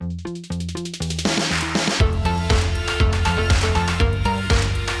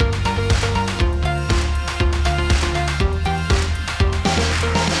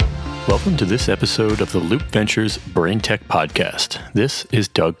Welcome to this episode of the Loop Ventures Brain Tech Podcast. This is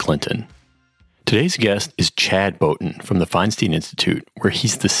Doug Clinton. Today's guest is Chad Bouton from the Feinstein Institute, where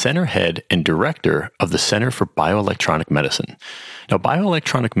he's the center head and director of the Center for Bioelectronic Medicine. Now,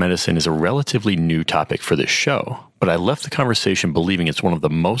 bioelectronic medicine is a relatively new topic for this show, but I left the conversation believing it's one of the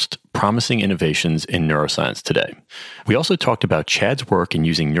most promising innovations in neuroscience today. We also talked about Chad's work in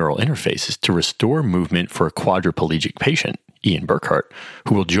using neural interfaces to restore movement for a quadriplegic patient, Ian Burkhart,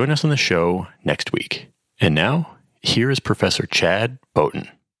 who will join us on the show next week. And now, here is Professor Chad Bouton.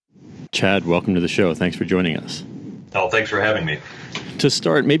 Chad, welcome to the show. Thanks for joining us. Oh, thanks for having me. To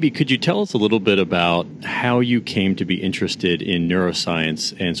start, maybe could you tell us a little bit about how you came to be interested in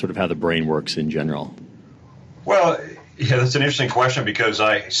neuroscience and sort of how the brain works in general? Well, yeah, that's an interesting question because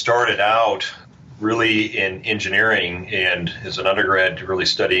I started out really in engineering and as an undergrad really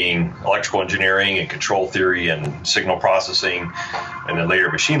studying electrical engineering and control theory and signal processing and then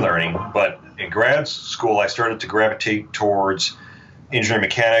later machine learning. But in grad school, I started to gravitate towards engineering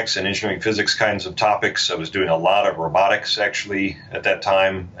mechanics and engineering physics kinds of topics. I was doing a lot of robotics actually at that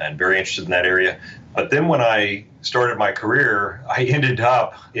time and very interested in that area. But then when I started my career, I ended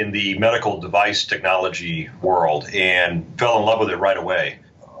up in the medical device technology world and fell in love with it right away.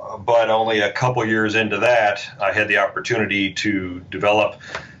 But only a couple years into that, I had the opportunity to develop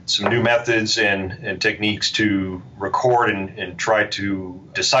some new methods and techniques to record and try to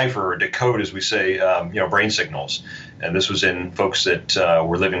decipher or decode, as we say, brain signals. And this was in folks that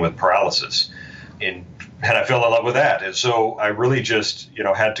were living with paralysis. And I fell in love with that. And so I really just,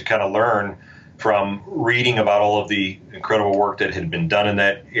 had to kind of learn from reading about all of the incredible work that had been done in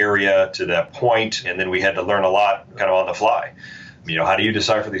that area to that point. And then we had to learn a lot kind of on the fly. How do you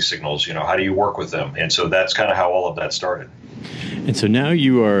decipher these signals? How do you work with them? And so that's kind of how all of that started. And so now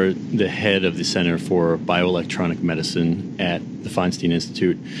you are the head of the Center for Bioelectronic Medicine at the Feinstein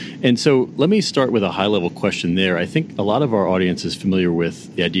Institute. And so let me start with a high-level question there. I think a lot of our audience is familiar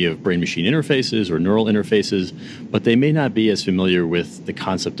with the idea of brain-machine interfaces or neural interfaces, but they may not be as familiar with the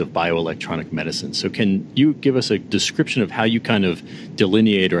concept of bioelectronic medicine. So can you give us a description of how you kind of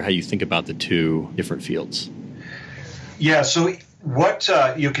delineate or how you think about the two different fields? Yeah, so what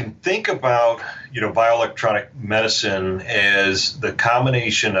you can think about, bioelectronic medicine as the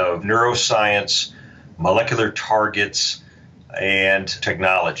combination of neuroscience, molecular targets, and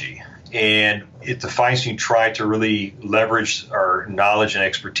technology. And at the Feinstein try to really leverage our knowledge and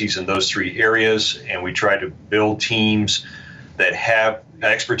expertise in those three areas, and we try to build teams that have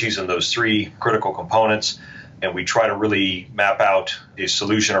expertise in those three critical components. And we try to really map out a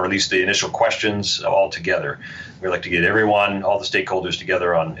solution, or at least the initial questions, all together. We like to get everyone, all the stakeholders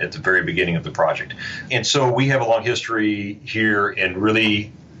together at the very beginning of the project. And so we have a long history here in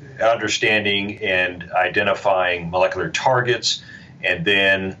really understanding and identifying molecular targets. And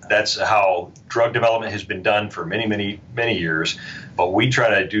then that's how drug development has been done for many, many, many years. But we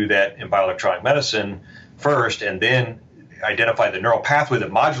try to do that in bioelectronic medicine first, and then identify the neural pathway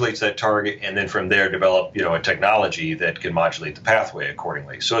that modulates that target, and then from there develop, a technology that can modulate the pathway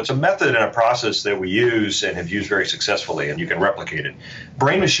accordingly. So it's a method and a process that we use and have used very successfully, and you can replicate it.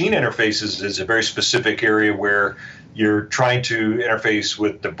 Brain-machine interfaces is a very specific area where you're trying to interface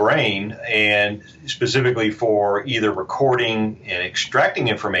with the brain, and specifically for either recording and extracting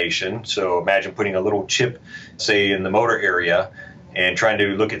information. So imagine putting a little chip, say, in the motor area, and trying to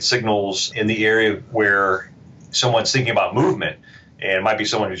look at signals in the area where someone's thinking about movement, and it might be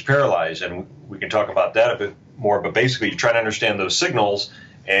someone who's paralyzed, and we can talk about that a bit more, but basically you try to understand those signals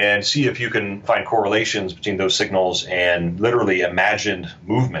and see if you can find correlations between those signals and literally imagined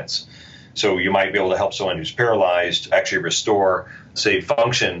movements. So you might be able to help someone who's paralyzed actually restore, say,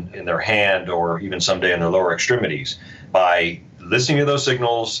 function in their hand or even someday in their lower extremities by listening to those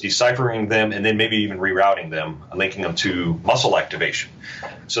signals, deciphering them, and then maybe even rerouting them, linking them to muscle activation.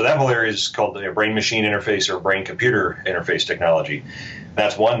 So that whole area is called the brain-machine interface or brain-computer interface technology.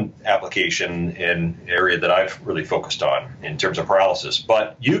 That's one application and area that I've really focused on in terms of paralysis.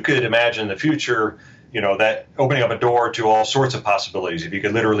 But you could imagine the future, that opening up a door to all sorts of possibilities. If you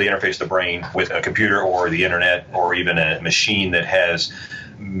could literally interface the brain with a computer or the internet or even a machine that has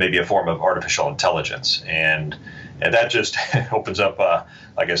maybe a form of artificial intelligence. And that just opens up,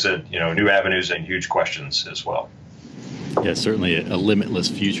 like I said, new avenues and huge questions as well. Yeah, certainly a limitless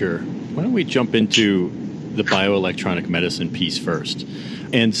future. Why don't we jump into the bioelectronic medicine piece first?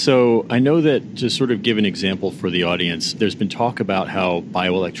 And so I know that, to sort of give an example for the audience, there's been talk about how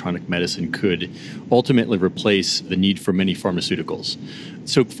bioelectronic medicine could ultimately replace the need for many pharmaceuticals.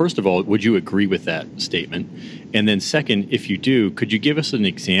 So first of all, would you agree with that statement? And then second, if you do, could you give us an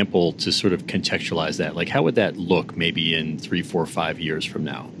example to sort of contextualize that? Like, how would that look maybe in 3, 4, 5 years from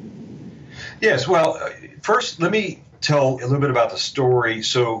now? Yes, well, first, let me tell a little bit about the story.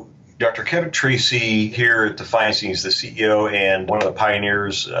 So, Dr. Kevin Tracy here at the Feinstein is the CEO and one of the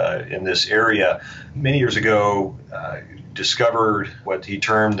pioneers in this area. Many years ago, discovered what he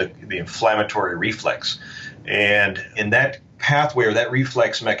termed the inflammatory reflex. And in that pathway or that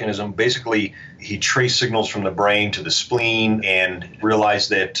reflex mechanism, basically he traced signals from the brain to the spleen and realized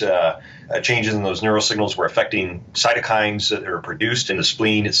that changes in those neurosignals were affecting cytokines that are produced in the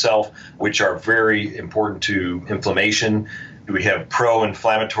spleen itself, which are very important to inflammation. We have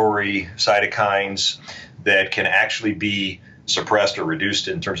pro-inflammatory cytokines that can actually be suppressed or reduced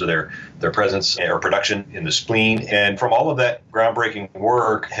in terms of their presence or production in the spleen. And from all of that groundbreaking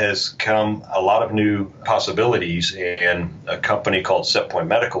work has come a lot of new possibilities. And a company called Setpoint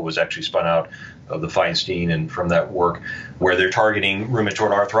Medical was actually spun out of the Feinstein, and from that work where they're targeting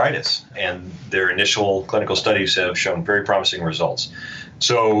rheumatoid arthritis. And their initial clinical studies have shown very promising results.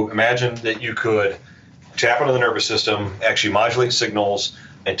 So imagine that you could tap into the nervous system, actually modulate signals,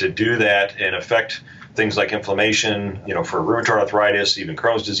 and to do that and affect things like inflammation, for rheumatoid arthritis, even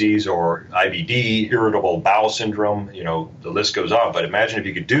Crohn's disease or IBD, irritable bowel syndrome, the list goes on. But imagine if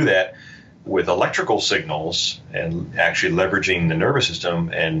you could do that with electrical signals and actually leveraging the nervous system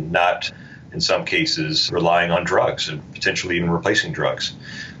and not, in some cases, relying on drugs and potentially even replacing drugs.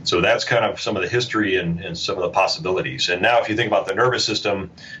 So that's kind of some of the history and some of the possibilities. And now if you think about the nervous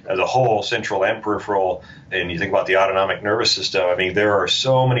system as a whole, central and peripheral, and you think about the autonomic nervous system, I mean, there are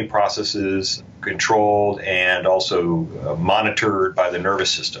so many processes controlled and also monitored by the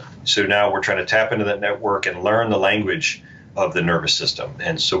nervous system. So now we're trying to tap into that network and learn the language of the nervous system.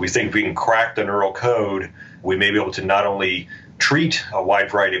 And so we think if we can crack the neural code, we may be able to not only treat a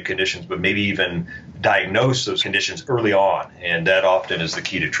wide variety of conditions, but maybe even diagnose those conditions early on. And that often is the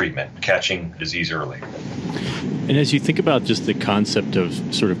key to treatment, catching disease early. And as you think about just the concept of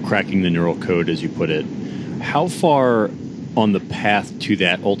sort of cracking the neural code, as you put it, how far on the path to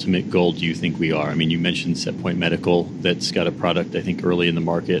that ultimate goal do you think we are? I mean, you mentioned Setpoint Medical that's got a product, I think, early in the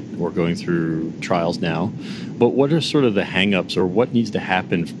market or going through trials now. But what are sort of the hangups or what needs to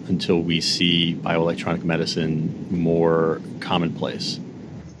happen until we see bioelectronic medicine more commonplace?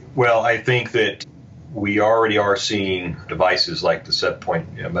 Well, I think that we already are seeing devices like the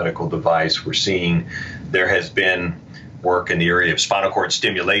Setpoint medical device. We're seeing there has been work in the area of spinal cord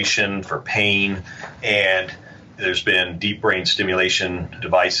stimulation for pain, and there's been deep brain stimulation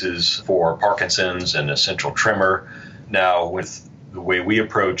devices for Parkinson's and essential tremor. Now, with the way we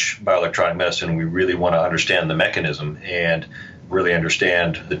approach bioelectronic medicine, we really want to understand the mechanism and really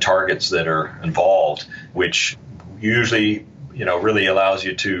understand the targets that are involved, which usually really allows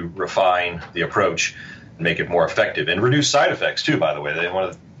you to refine the approach and make it more effective and reduce side effects too, by the way. One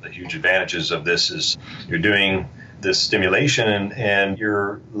of the huge advantages of this is you're doing this stimulation and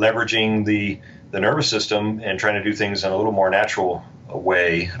you're leveraging the nervous system and trying to do things in a little more natural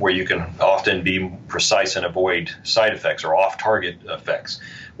way where you can often be precise and avoid side effects or off-target effects.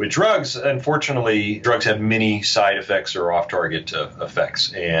 With drugs, unfortunately, drugs have many side effects or off-target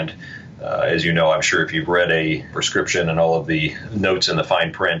effects. And as you know, I'm sure if you've read a prescription and all of the notes in the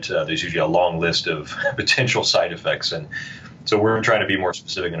fine print, there's usually a long list of potential side effects. And so we're trying to be more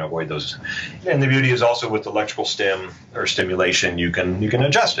specific and avoid those. And the beauty is also with electrical stim or stimulation, you can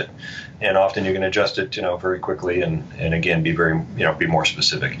adjust it. And often you can adjust it, very quickly and again, be very, be more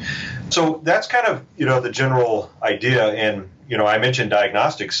specific. So that's kind of, the general idea. And, I mentioned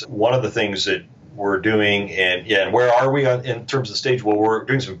diagnostics. One of the things that we're doing, and where are we in terms of the stage? Well, we're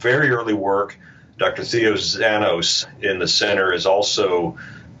doing some very early work. Dr. Theo Zanos in the center is also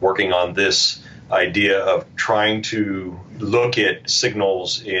working on this idea of trying to look at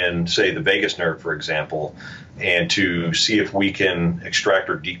signals in, say, the vagus nerve, for example, and to see if we can extract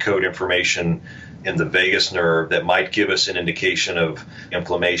or decode information in the vagus nerve that might give us an indication of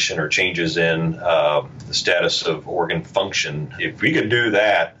inflammation or changes in the status of organ function. If we could do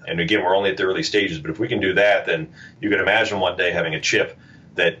that, and again, we're only at the early stages, but if we can do that, then you can imagine one day having a chip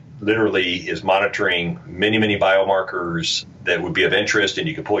that literally is monitoring many, many biomarkers that would be of interest, and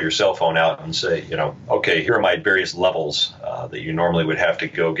you could pull your cell phone out and say, okay, here are my various levels that you normally would have to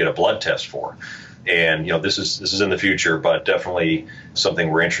go get a blood test for. And this is in the future, but definitely something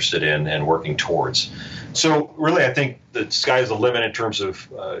we're interested in and working towards. So really, I think the sky's the limit in terms of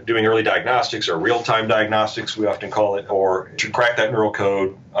doing early diagnostics or real-time diagnostics, we often call it, or to crack that neural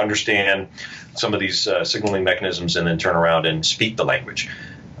code, understand some of these signaling mechanisms, and then turn around and speak the language.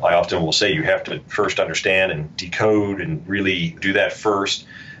 I often will say you have to first understand and decode and really do that first.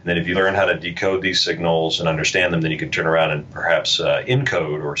 And then if you learn how to decode these signals and understand them, then you can turn around and perhaps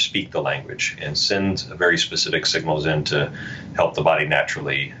encode or speak the language and send very specific signals in to help the body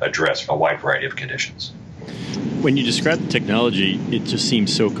naturally address a wide variety of conditions. When you describe the technology, it just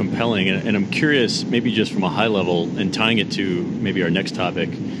seems so compelling. And I'm curious, maybe just from a high level and tying it to maybe our next topic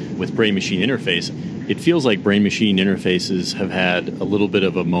with brain-machine interface, it feels like brain-machine interfaces have had a little bit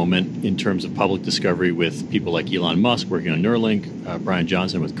of a moment in terms of public discovery with people like Elon Musk working on Neuralink, Brian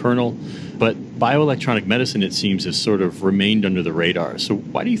Johnson with Kernel. But bioelectronic medicine, it seems, has sort of remained under the radar. So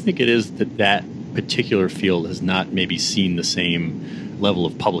why do you think it is that that particular field has not maybe seen the same level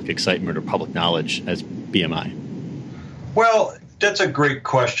of public excitement or public knowledge as BMI? Well, that's a great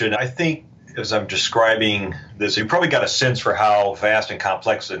question. I think as I'm describing this, you probably got a sense for how vast and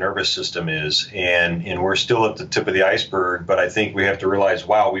complex the nervous system is. And we're still at the tip of the iceberg, but I think we have to realize,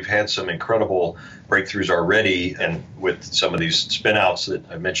 wow, we've had some incredible breakthroughs already. And with some of these spin outs that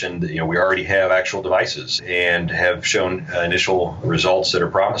I mentioned, we already have actual devices and have shown initial results that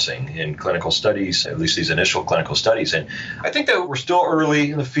are promising in clinical studies, at least these initial clinical studies. And I think that we're still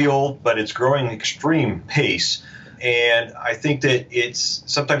early in the field, but it's growing at extreme pace. And I think that it's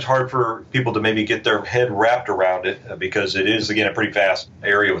sometimes hard for people to maybe get their head wrapped around it because it is, again, a pretty vast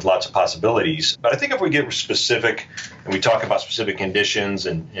area with lots of possibilities. But I think if we get specific and we talk about specific conditions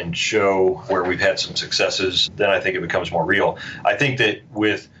and show where we've had some successes, then I think it becomes more real. I think that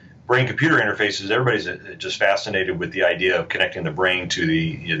with brain-computer interfaces, everybody's just fascinated with the idea of connecting the brain to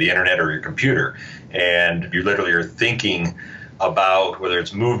the internet or your computer. And you literally are thinking about whether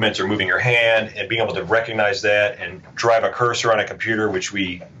it's movements or moving your hand and being able to recognize that and drive a cursor on a computer, which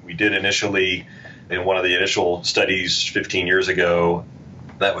we did initially in one of the initial studies 15 years ago.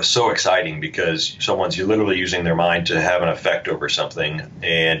 That was so exciting because you're literally using their mind to have an effect over something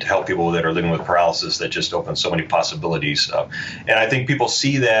and to help people that are living with paralysis. That just opens so many possibilities. And I think people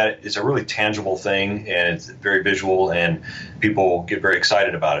see that it's a really tangible thing and it's very visual and people get very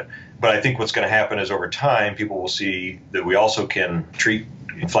excited about it. But I think what's going to happen is over time, people will see that we also can treat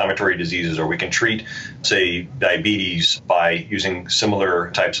inflammatory diseases, or we can treat, say, diabetes by using similar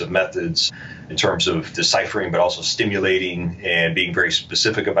types of methods in terms of deciphering, but also stimulating and being very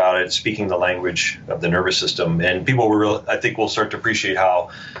specific about it, speaking the language of the nervous system. And people I think will start to appreciate how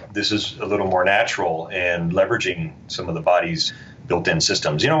this is a little more natural and leveraging some of the body's built-in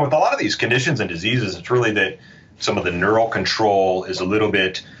systems. With a lot of these conditions and diseases, it's really that some of the neural control is a little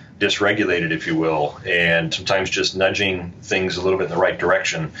bit dysregulated, if you will, and sometimes just nudging things a little bit in the right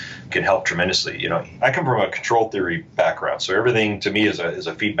direction can help tremendously. I come from a control theory background, so everything to me is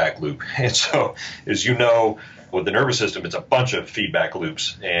a feedback loop. And so, as you know, with the nervous system, it's a bunch of feedback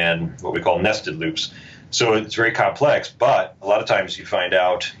loops and what we call nested loops. So it's very complex, but a lot of times you find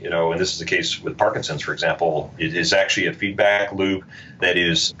out, and this is the case with Parkinson's, for example, it is actually a feedback loop that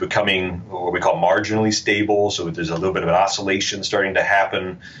is becoming what we call marginally stable. So there's a little bit of an oscillation starting to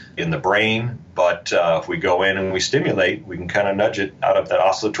happen in the brain. But if we go in and we stimulate, we can kind of nudge it out of that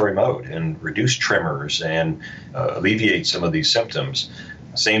oscillatory mode and reduce tremors and alleviate some of these symptoms.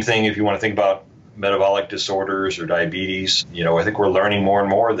 Same thing if you want to think about metabolic disorders or diabetes. I think we're learning more and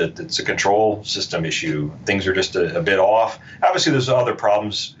more that it's a control system issue. Things are just a bit off. Obviously, there's other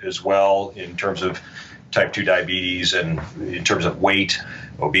problems as well in terms of type 2 diabetes and in terms of weight,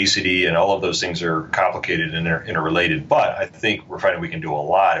 obesity, and all of those things are complicated and interrelated. But I think we're finding we can do a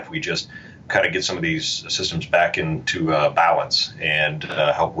lot if we just kind of get some of these systems back into balance and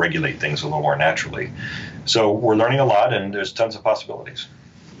help regulate things a little more naturally. So we're learning a lot, and there's tons of possibilities.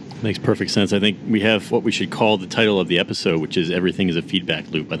 Makes perfect sense. I think we have what we should call the title of the episode, which is Everything is a Feedback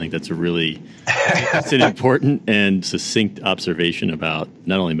Loop. I think that's it's an important and succinct observation about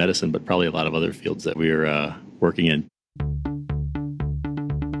not only medicine, but probably a lot of other fields that we are working in.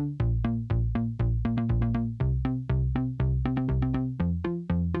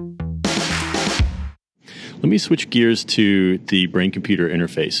 Let me switch gears to the brain-computer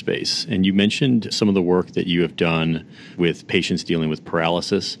interface space. And you mentioned some of the work that you have done with patients dealing with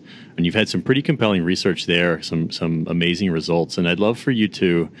paralysis. And you've had some pretty compelling research there, some amazing results. And I'd love for you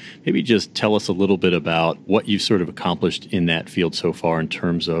to maybe just tell us a little bit about what you've sort of accomplished in that field so far in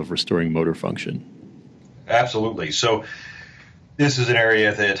terms of restoring motor function. Absolutely. So this is an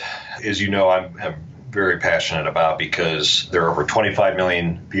area that, as you know, I'm very passionate about because there are over 25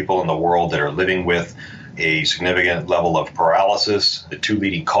 million people in the world that are living with a significant level of paralysis. The two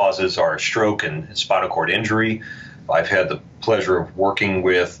leading causes are stroke and spinal cord injury. I've had the pleasure of working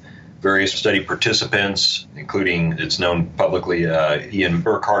with various study participants, including, it's known publicly, Ian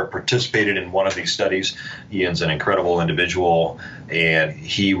Burkhart participated in one of these studies. Ian's an incredible individual, and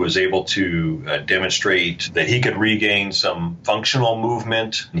he was able to demonstrate that he could regain some functional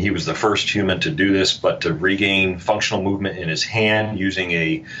movement. And he was the first human to do this, but to regain functional movement in his hand using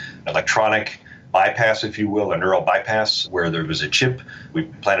a electronic bypass, if you will, a neural bypass, where there was a chip. We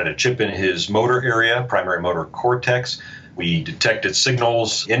planted a chip in his motor area, primary motor cortex. We detected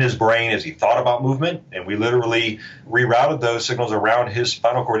signals in his brain as he thought about movement, and we literally rerouted those signals around his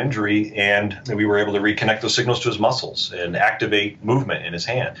spinal cord injury, and we were able to reconnect those signals to his muscles and activate movement in his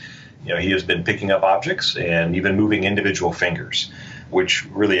hand. He has been picking up objects and even moving individual fingers, which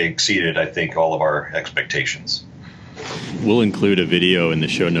really exceeded, I think, all of our expectations. We'll include a video in the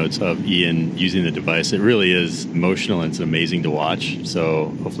show notes of Ian using the device. It really is emotional and it's amazing to watch. So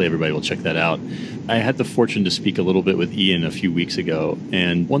hopefully everybody will check that out. I had the fortune to speak a little bit with Ian a few weeks ago.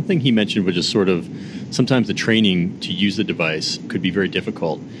 And one thing he mentioned was just sort of sometimes the training to use the device could be very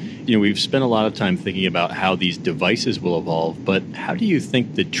difficult. We've spent a lot of time thinking about how these devices will evolve, but how do you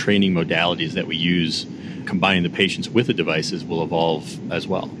think the training modalities that we use combining the patients with the devices will evolve as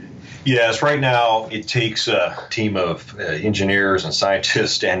well? Yes, right now it takes a team of engineers and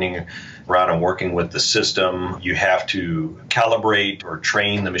scientists standing around and working with the system. You have to calibrate or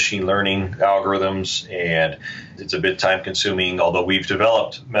train the machine learning algorithms, and it's a bit time consuming, although we've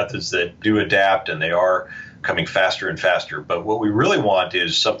developed methods that do adapt and they are coming faster and faster. But what we really want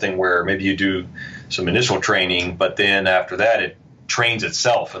is something where maybe you do some initial training, but then after that it trains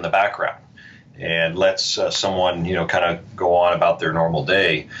itself in the background and lets someone, kind of go on about their normal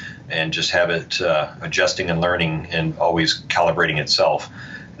day and just have it adjusting and learning and always calibrating itself.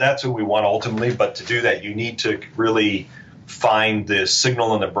 That's what we want ultimately, but to do that, you need to really find the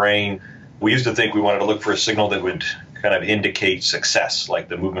signal in the brain. We used to think we wanted to look for a signal that would kind of indicate success, like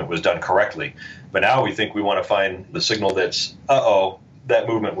the movement was done correctly. But now we think we want to find the signal that's, that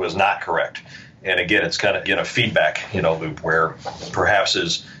movement was not correct. And again, it's kind of a feedback, loop where perhaps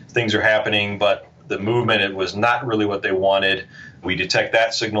as things are happening, but the movement, it was not really what they wanted. We detect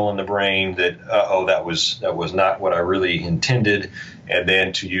that signal in the brain that, that was not what I really intended, and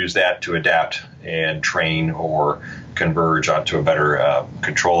then to use that to adapt and train or converge onto a better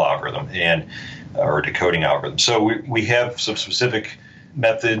control algorithm or decoding algorithm. So we have some specific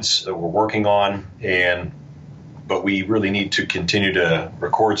methods that we're working on, but we really need to continue to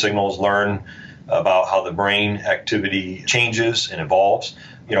record signals, learn about how the brain activity changes and evolves.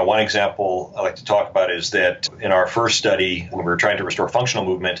 One example I like to talk about is that in our first study, when we were trying to restore functional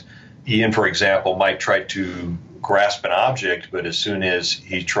movement, Ian, for example, might try to grasp an object, but as soon as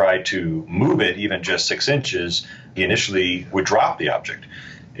he tried to move it, even just 6 inches, he initially would drop the object.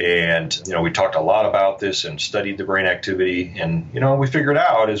 And, we talked a lot about this and studied the brain activity. And, we figured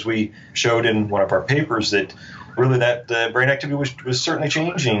out, as we showed in one of our papers, that really that brain activity was certainly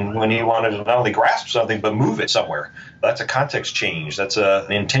changing when he wanted to not only grasp something, but move it somewhere. That's a context change. That's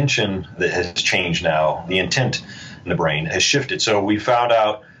an intention that has changed now. The intent in the brain has shifted. So we found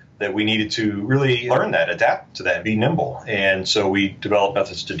out that we needed to really learn that, adapt to that, be nimble. And so we developed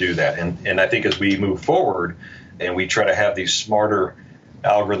methods to do that. And I think as we move forward and we try to have these smarter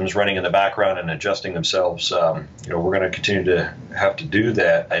algorithms running in the background and adjusting themselves, we're going to continue to have to do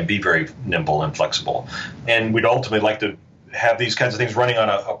that and be very nimble and flexible. And we'd ultimately like to have these kinds of things running on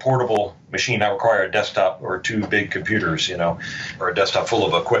a portable machine, not require a desktop or 2 big computers, or a desktop full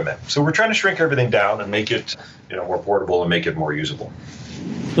of equipment. So we're trying to shrink everything down and make it, more portable and make it more usable.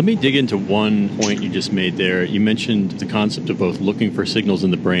 Let me dig into one point you just made there. You mentioned the concept of both looking for signals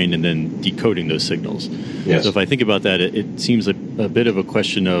in the brain and then decoding those signals. Yes. So if I think about that, it seems like a bit of a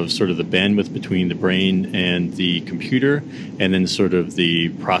question of sort of the bandwidth between the brain and the computer, and then sort of the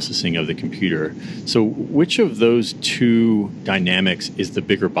processing of the computer. So which of those two dynamics is the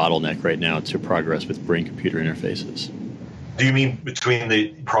bigger bottleneck right now to progress with brain-computer interfaces? Do you mean between the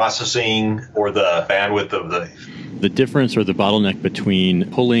processing or the bandwidth of the difference or the bottleneck between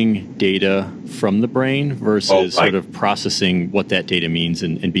pulling data from the brain versus sort of processing what that data means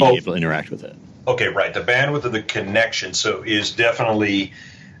and being able to interact with it? Okay, right. The bandwidth of the connection is definitely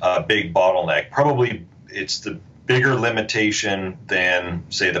a big bottleneck. Probably it's the bigger limitation than,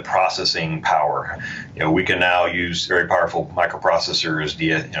 say, the processing power. We can now use very powerful microprocessors,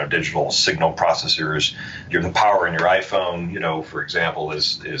 digital signal processors. The power in your iPhone, for example,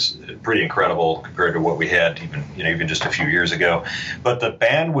 is pretty incredible compared to what we had even just a few years ago. But the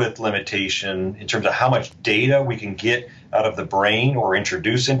bandwidth limitation in terms of how much data we can get out of the brain or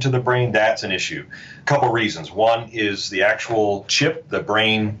introduce into the brain, that's an issue. A couple reasons. One is the actual chip, the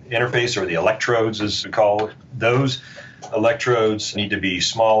brain interface, or the electrodes as we call it. Those electrodes need to be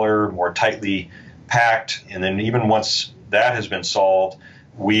smaller, more tightly packed. And then even once that has been solved,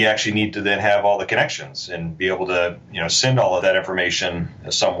 we actually need to then have all the connections and be able to, send all of that information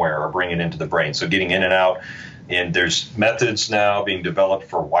somewhere or bring it into the brain. So getting in and out. And there's methods now being developed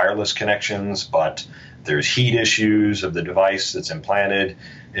for wireless connections, but there's heat issues of the device that's implanted,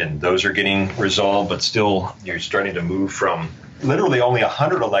 and those are getting resolved. But still, you're starting to move from literally only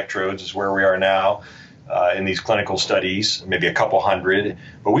 100 electrodes is where we are now in these clinical studies, maybe a couple hundred.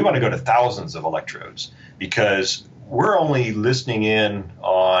 But we want to go to thousands of electrodes because we're only listening in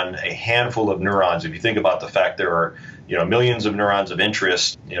on a handful of neurons. If you think about the fact there are millions of neurons of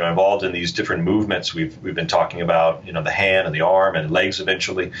interest, involved in these different movements we've been talking about, the hand and the arm and legs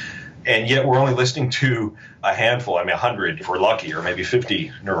eventually. And yet we're only listening to a handful, 100 if we're lucky, or maybe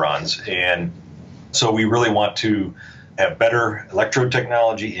 50 neurons. And so we really want to have better electrode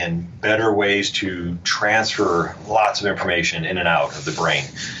technology and better ways to transfer lots of information in and out of the brain.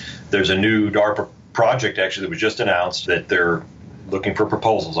 There's a new DARPA project actually that was just announced that they're looking for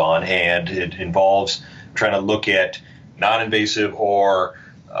proposals on, and it involves trying to look at non-invasive or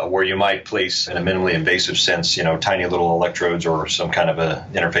where you might place in a minimally invasive sense, tiny little electrodes or some kind of a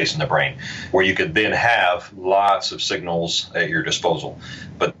interface in the brain where you could then have lots of signals at your disposal.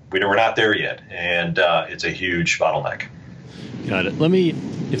 But we're not there yet, and it's a huge bottleneck. Got it. Let me,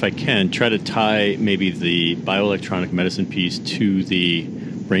 if I can, try to tie maybe the bioelectronic medicine piece to the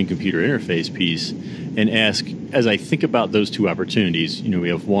brain-computer interface piece and ask, as I think about those two opportunities, we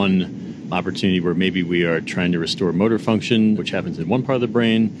have one opportunity where maybe we are trying to restore motor function, which happens in one part of the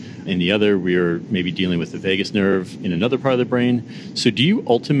brain, and the other we are maybe dealing with the vagus nerve in another part of the brain. So do you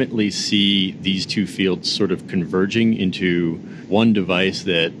ultimately see these two fields sort of converging into one device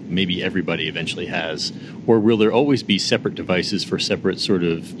that maybe everybody eventually has, or will there always be separate devices for separate sort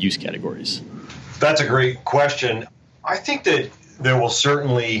of use categories? That's a great question. I think that there will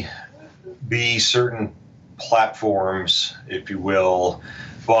certainly be certain platforms, if you will,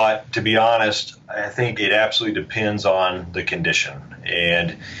 but to be honest, I think it absolutely depends on the condition.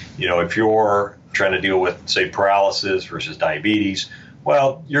 And, if you're trying to deal with, say, paralysis versus diabetes,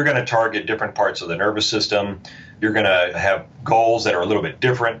 well, you're going to target different parts of the nervous system. You're going to have goals that are a little bit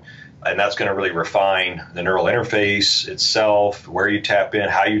different, and that's going to really refine the neural interface itself, where you tap in,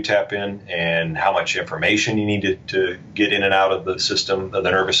 how you tap in, and how much information you need to get in and out of the system, of the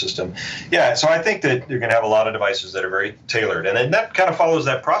nervous system. Yeah, so I think that you're going to have a lot of devices that are very tailored. And then that kind of follows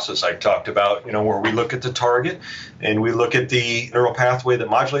that process I talked about, where we look at the target and we look at the neural pathway that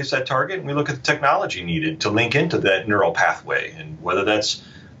modulates that target, and we look at the technology needed to link into that neural pathway, and whether that's,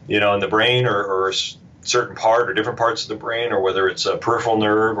 in the brain or certain part or different parts of the brain, or whether it's a peripheral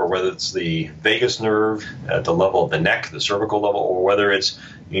nerve, or whether it's the vagus nerve at the level of the neck, the cervical level, or whether it's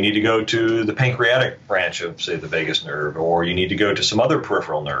you need to go to the pancreatic branch of, say, the vagus nerve, or you need to go to some other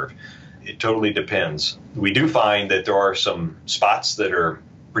peripheral nerve. It totally depends. We do find that there are some spots that are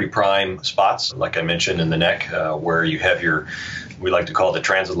pretty prime spots, like I mentioned in the neck, where you have we like to call it the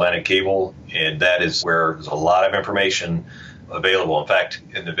transatlantic cable, and that is where there's a lot of information available. In fact,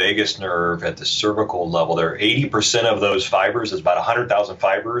 in the vagus nerve at the cervical level, there are 80% of those fibers. There's about 100,000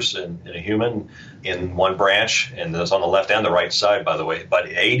 fibers in a human in one branch, and those on the left and the right side, by the way. But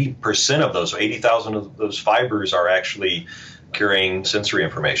 80% of those, so 80,000 of those fibers are actually carrying sensory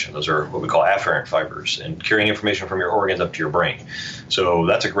information. Those are what we call afferent fibers, and carrying information from your organs up to your brain. So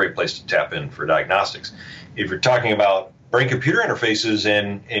that's a great place to tap in for diagnostics. If you're talking about brain-computer interfaces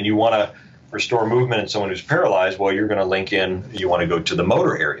and you want to restore movement in someone who's paralyzed, well, you're going to link in, you want to go to the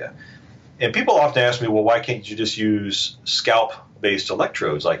motor area. And people often ask me, well, why can't you just use scalp-based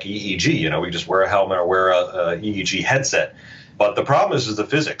electrodes like EEG? We just wear a helmet or wear a EEG headset. But the problem is the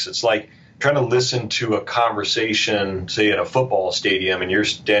physics. It's like trying to listen to a conversation, say, in a football stadium, and you're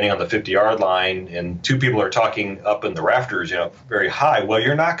standing on the 50-yard line, and two people are talking up in the rafters, very high. Well,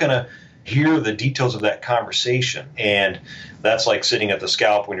 you're not going to hear the details of that conversation. And that's like sitting at the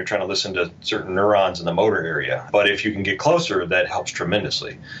scalp when you're trying to listen to certain neurons in the motor area. But if you can get closer, that helps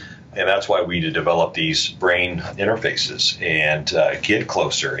tremendously. And that's why we need to develop these brain interfaces and get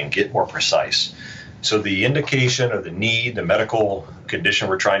closer and get more precise. So the indication or the need, the medical condition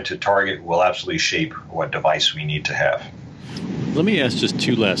we're trying to target will absolutely shape what device we need to have. Let me ask just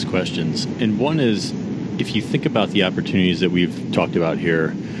two last questions. And one is, if you think about the opportunities that we've talked about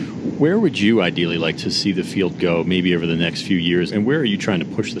here, where would you ideally like to see the field go maybe over the next few years, and where are you trying to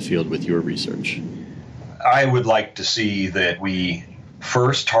push the field with your research? I would like to see that we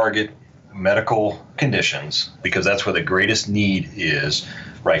first target medical conditions, because that's where the greatest need is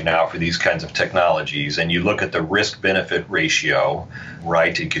right now for these kinds of technologies, and you look at the risk-benefit ratio,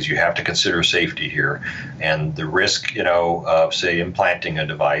 right, because you have to consider safety here, and the risk, of, say, implanting a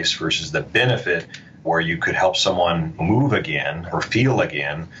device versus the benefit where you could help someone move again or feel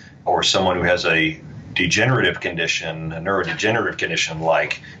again, or someone who has a degenerative condition, a neurodegenerative condition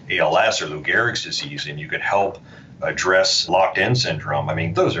like ALS or Lou Gehrig's disease, and you could help address locked-in syndrome. I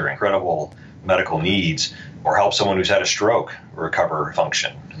mean, those are incredible medical needs. Or help someone who's had a stroke recover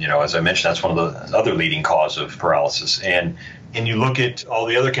function. As I mentioned, that's one of the other leading cause of paralysis. And you look at all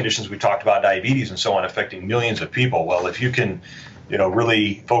the other conditions we talked about, diabetes and so on, affecting millions of people. Well, if you can,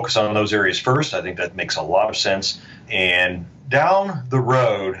 really focus on those areas first, I think that makes a lot of sense. And down the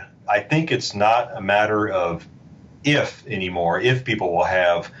road, I think it's not a matter of if anymore, if people will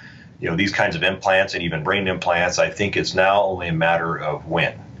have, these kinds of implants and even brain implants. I think it's now only a matter of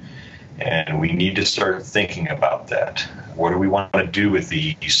when. And we need to start thinking about that. What do we want to do with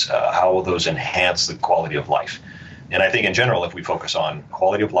these? How will those enhance the quality of life? And I think in general, if we focus on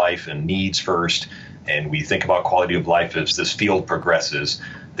quality of life and needs first, and we think about quality of life as this field progresses,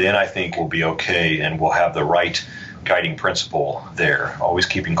 then I think we'll be okay and we'll have the right guiding principle there, always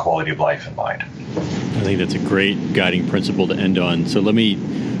keeping quality of life in mind. I think that's a great guiding principle to end on. So let me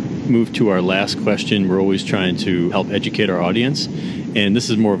move to our last question. We're always trying to help educate our audience. And this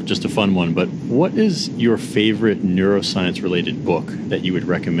is more of just a fun one, but what is your favorite neuroscience-related book that you would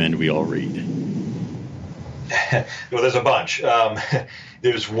recommend we all read? Well, there's a bunch.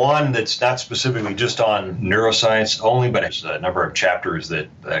 There's one that's not specifically just on neuroscience only, but it's a number of chapters that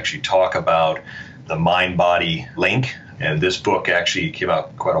actually talk about the mind-body link. And this book actually came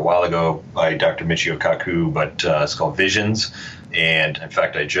out quite a while ago by Dr. Michio Kaku, but it's called Visions. And in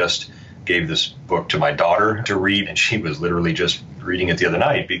fact, I just gave this book to my daughter to read, and she was literally just reading it the other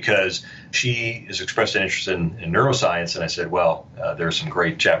night because she has expressed an interest in neuroscience. And I said, well, there's some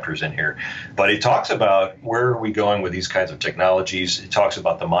great chapters in here. But it talks about where are we going with these kinds of technologies. It talks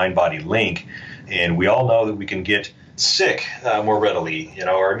about the mind-body link. And we all know that we can get sick more readily.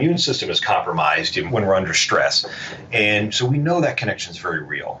 Our immune system is compromised when we're under stress. And so we know that connection is very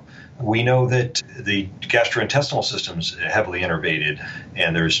real. We know that the gastrointestinal system is heavily innervated,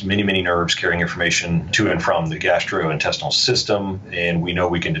 and there's many, many nerves carrying information to and from the gastrointestinal system, and we know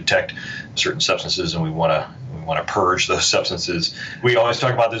we can detect certain substances, and we want to purge those substances. We always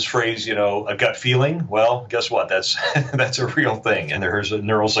talk about this phrase, a gut feeling. Well, guess what? That's a real thing, and there's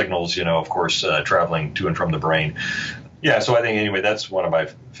neural signals, of course, traveling to and from the brain. Yeah, so I think, anyway, that's one of my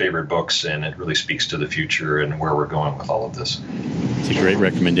favorite books, and it really speaks to the future and where we're going with all of this. It's a great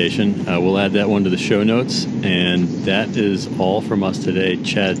recommendation. We'll add that one to the show notes, and that is all from us today.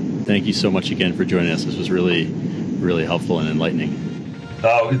 Chad, thank you so much again for joining us. This was really, really helpful and enlightening.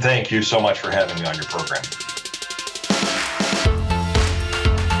 Oh, thank you so much for having me on your program.